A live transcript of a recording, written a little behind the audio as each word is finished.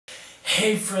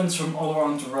Hey friends from all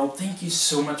around the world, thank you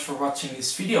so much for watching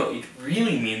this video. It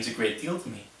really means a great deal to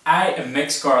me. I am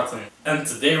Carton and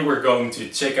today we're going to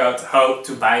check out how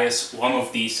to bias one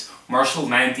of these Marshall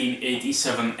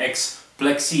 1987x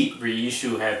Plexi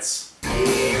reissue heads.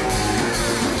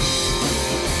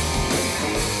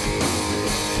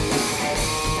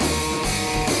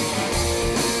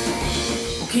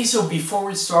 Okay, so before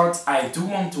we start, I do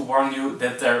want to warn you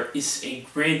that there is a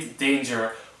great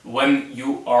danger when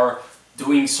you are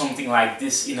doing something like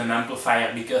this in an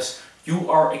amplifier, because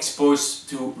you are exposed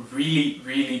to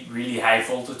really high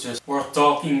voltages. We're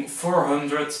talking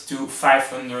 400 to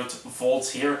 500 volts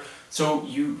here, so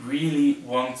you really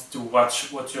want to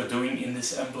watch what you're doing in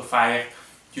this amplifier.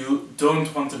 You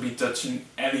don't want to be touching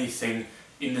anything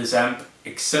in this amp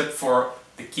except for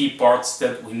the key parts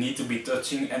that we need to be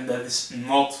touching, and that is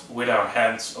not with our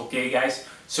hands. Okay guys,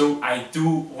 so I do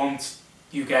want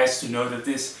you guys to know that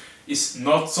this is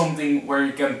not something where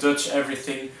you can touch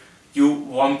everything. You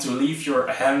want to leave your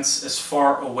hands as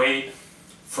far away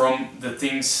from the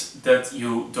things that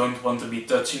you don't want to be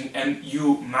touching, and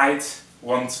you might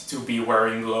want to be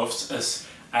wearing gloves, as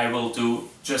I will do,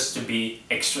 just to be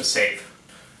extra safe.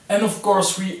 And of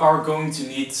course we are going to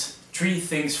need three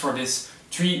things for this,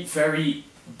 three very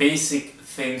basic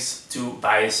things to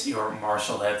bias your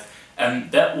Marshall head,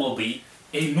 and that will be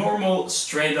a normal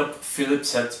straight up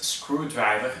Phillips head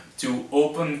screwdriver to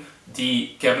open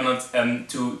the cabinet and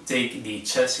to take the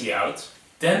chassis out.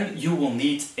 Then you will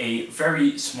need a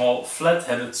very small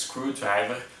flat-headed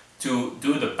screwdriver to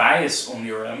do the bias on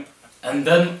your amp. And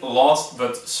then last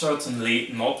but certainly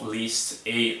not least,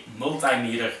 a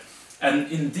multimeter.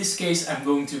 And in this case I'm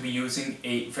going to be using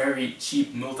a very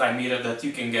cheap multimeter that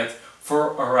you can get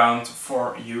for around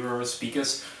 €4,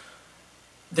 because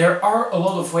there are a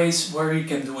lot of ways where you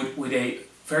can do it with a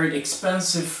very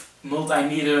expensive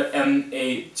multimeter and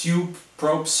a tube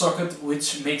probe socket,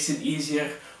 which makes it easier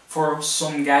for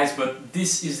some guys, but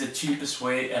this is the cheapest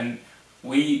way, and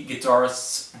we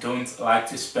guitarists don't like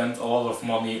to spend a lot of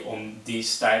money on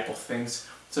these type of things.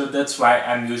 So that's why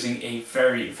I'm using a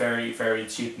very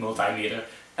cheap multimeter,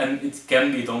 and it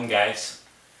can be done, guys.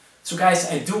 So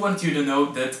guys, I do want you to know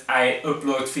that I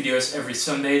upload videos every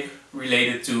Sunday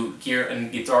related to gear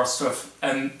and guitar stuff,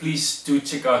 and please do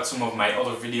check out some of my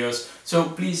other videos. So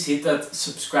please hit that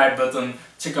subscribe button,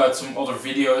 check out some other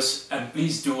videos, and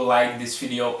please do like this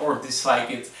video or dislike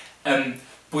it, and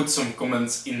put some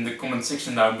comments in the comment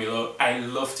section down below. I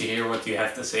love to hear what you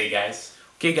have to say, guys.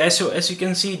 Okay guys, so as you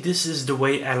can see, this is the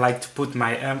way I like to put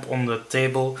my amp on the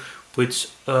table,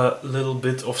 with a little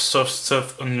bit of soft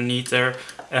stuff underneath there.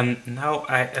 And now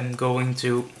I am going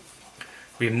to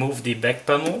remove the back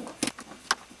panel.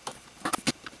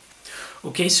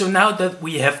 Okay, so now that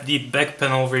we have the back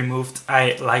panel removed,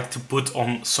 I like to put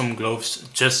on some gloves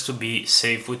just to be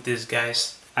safe with this,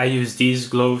 guys. I use these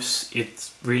gloves. It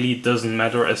really doesn't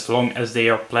matter as long as they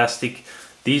are plastic.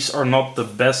 These are not the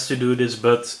best to do this,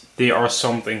 but they are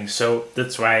something, so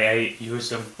that's why I use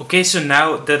them. Okay, so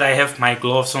now that I have my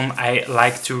gloves on, I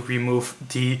like to remove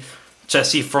the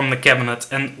chassis from the cabinet,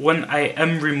 and when I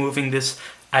am removing this,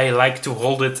 I like to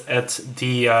hold it at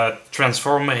the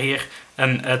transformer here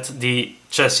and at the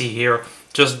chassis here,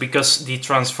 just because the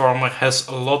transformer has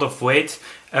a lot of weight,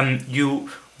 and you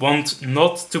want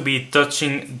not to be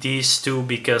touching these two,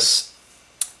 because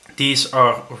these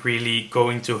are really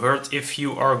going to hurt if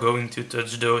you are going to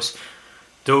touch those.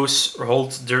 Those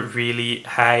hold the really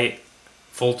high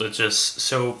voltages,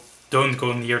 so don't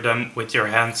go near them with your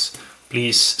hands.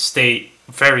 Please stay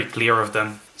very clear of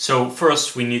them. So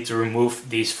first we need to remove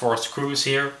these 4 screws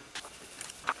here.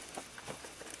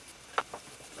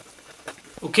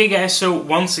 Okay guys, so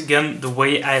once again the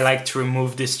way I like to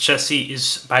remove this chassis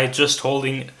is by just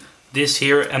holding this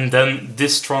here and then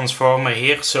this transformer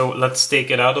here. So let's take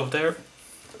it out of there.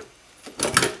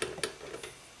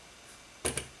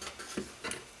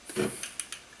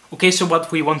 Okay, so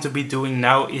what we want to be doing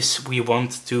now is we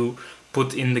want to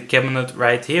put in the cabinet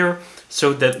right here,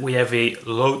 so that we have a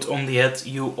load on the head.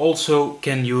 You also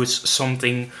can use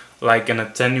something like an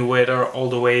attenuator all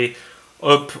the way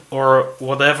up or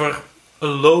whatever. A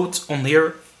load on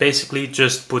here, basically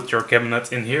just put your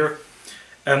cabinet in here,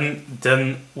 and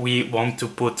then we want to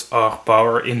put our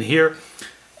power in here,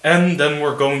 and then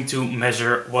we're going to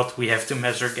measure what we have to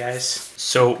measure, guys.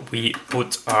 So we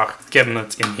put our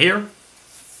cabinet in here,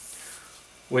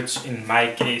 which in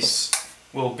my case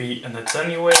will be an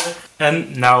attenuator,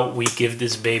 and now we give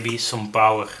this baby some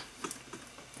power.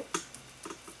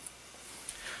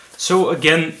 So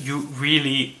again, you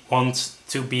really want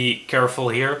to be careful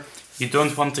here. You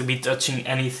don't want to be touching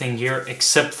anything here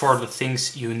except for the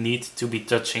things you need to be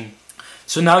touching.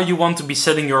 So now you want to be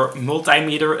setting your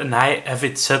multimeter, and I have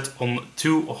it set on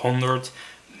 200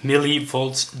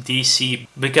 millivolts DC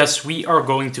because we are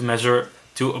going to measure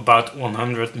to about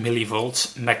 100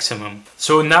 millivolts maximum.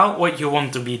 So now what you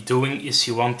want to be doing is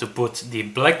you want to put the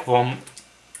black one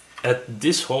at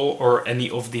this hole or any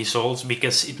of these holes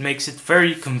because it makes it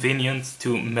very convenient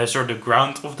to measure the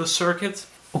ground of the circuit.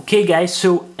 Okay guys,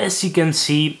 so as you can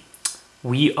see,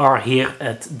 we are here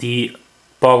at the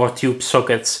power tube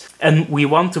sockets and we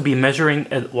want to be measuring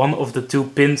at one of the two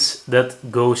pins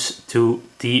that goes to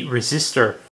the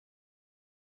resistor.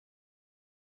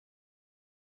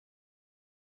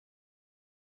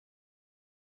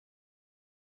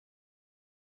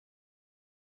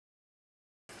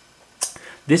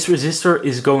 This resistor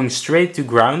is going straight to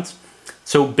ground.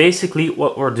 So basically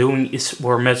what we're doing is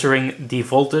we're measuring the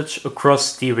voltage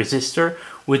across the resistor,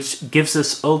 which gives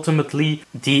us ultimately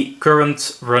the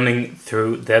current running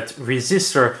through that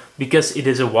resistor because it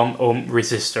is a 1 ohm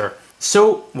resistor.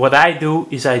 So what I do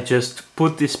is I just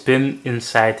put this pin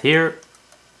inside here.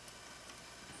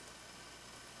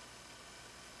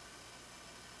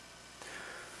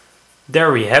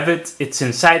 There we have it, it's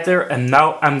inside there, and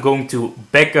now I'm going to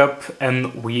back up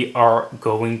and we are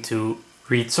going to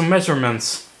read some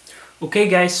measurements. Okay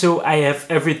guys, so I have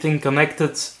everything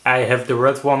connected. I have the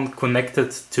red one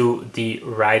connected to the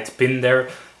right pin there.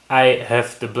 I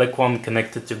have the black one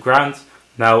connected to ground.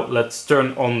 Now let's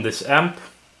turn on this amp.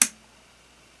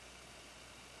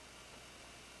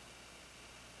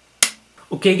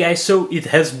 Okay guys, so it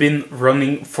has been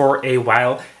running for a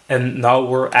while and now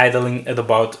we're idling at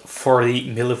about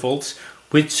 40 millivolts,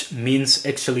 which means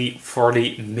actually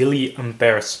 40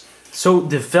 milliamperes. So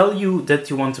the value that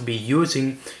you want to be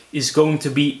using is going to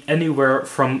be anywhere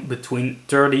from between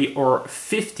 30 or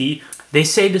 50. They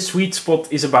say the sweet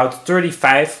spot is about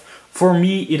 35. For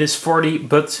me it is 40,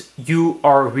 but you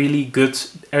are really good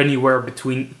anywhere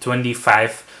between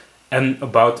 25 and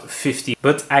about 50.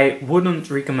 But I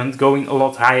wouldn't recommend going a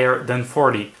lot higher than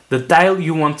 40. The dial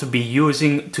you want to be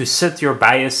using to set your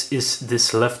bias is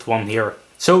this left one here.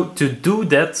 So to do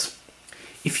that,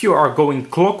 if you are going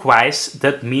clockwise,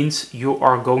 that means you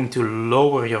are going to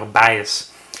lower your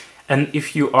bias. And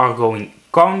if you are going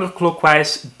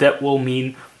counterclockwise, that will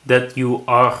mean that you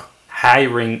are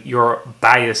highering your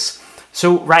bias.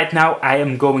 So right now I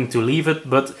am going to leave it,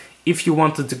 but if you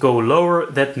wanted to go lower,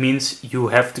 that means you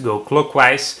have to go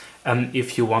clockwise. And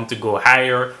if you want to go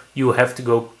higher, you have to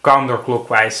go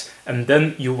counterclockwise. And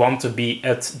then you want to be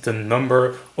at the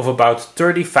number of about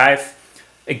 35.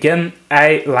 Again,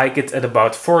 I like it at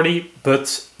about 40,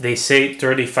 but they say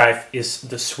 35 is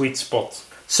the sweet spot.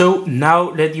 So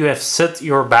now that you have set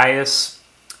your bias,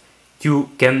 you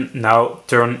can now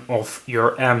turn off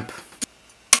your amp.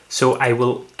 So I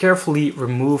will carefully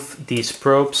remove these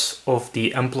probes of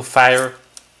the amplifier.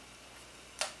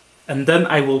 And then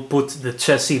I will put the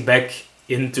chassis back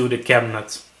into the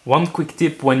cabinet. One quick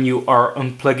tip when you are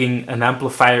unplugging an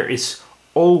amplifier is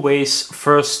always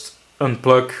first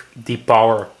unplug the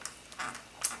power.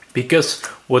 Because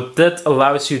what that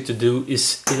allows you to do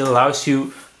is it allows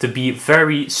you to be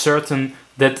very certain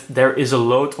that there is a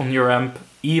load on your amp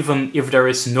even if there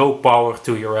is no power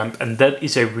to your amp, and that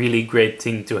is a really great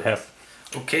thing to have.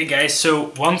 Okay guys,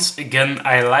 so once again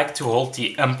I like to hold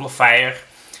the amplifier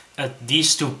at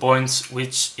these 2 points,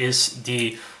 which is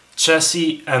the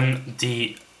chassis and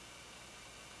the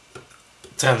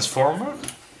transformer.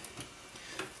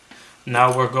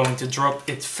 Now we're going to drop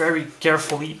it very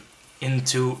carefully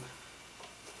into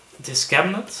this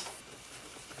cabinet.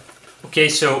 Okay,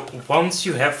 so once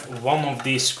you have one of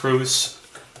these screws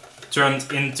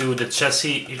turned into the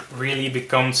chassis, it really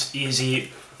becomes easy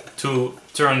to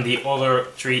turn the other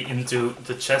 3 into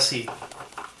the chassis.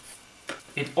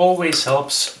 It always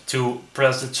helps to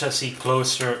press the chassis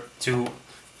closer to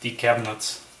the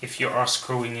cabinet if you are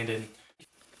screwing it in.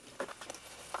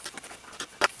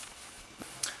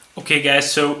 Okay guys,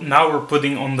 so now we're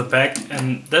putting on the back,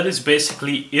 and that is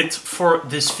basically it for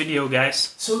this video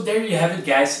guys. So there you have it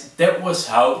guys, that was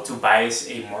how to bias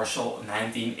a Marshall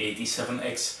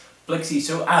 1987x Plexi.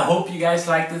 So I hope you guys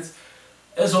liked it.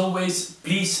 As always,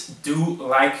 please do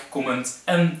like, comment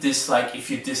and dislike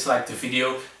if you disliked the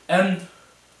video, and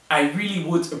I really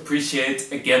would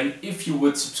appreciate again if you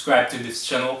would subscribe to this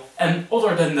channel. And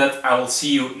other than that, I will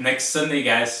see you next Sunday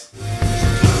guys.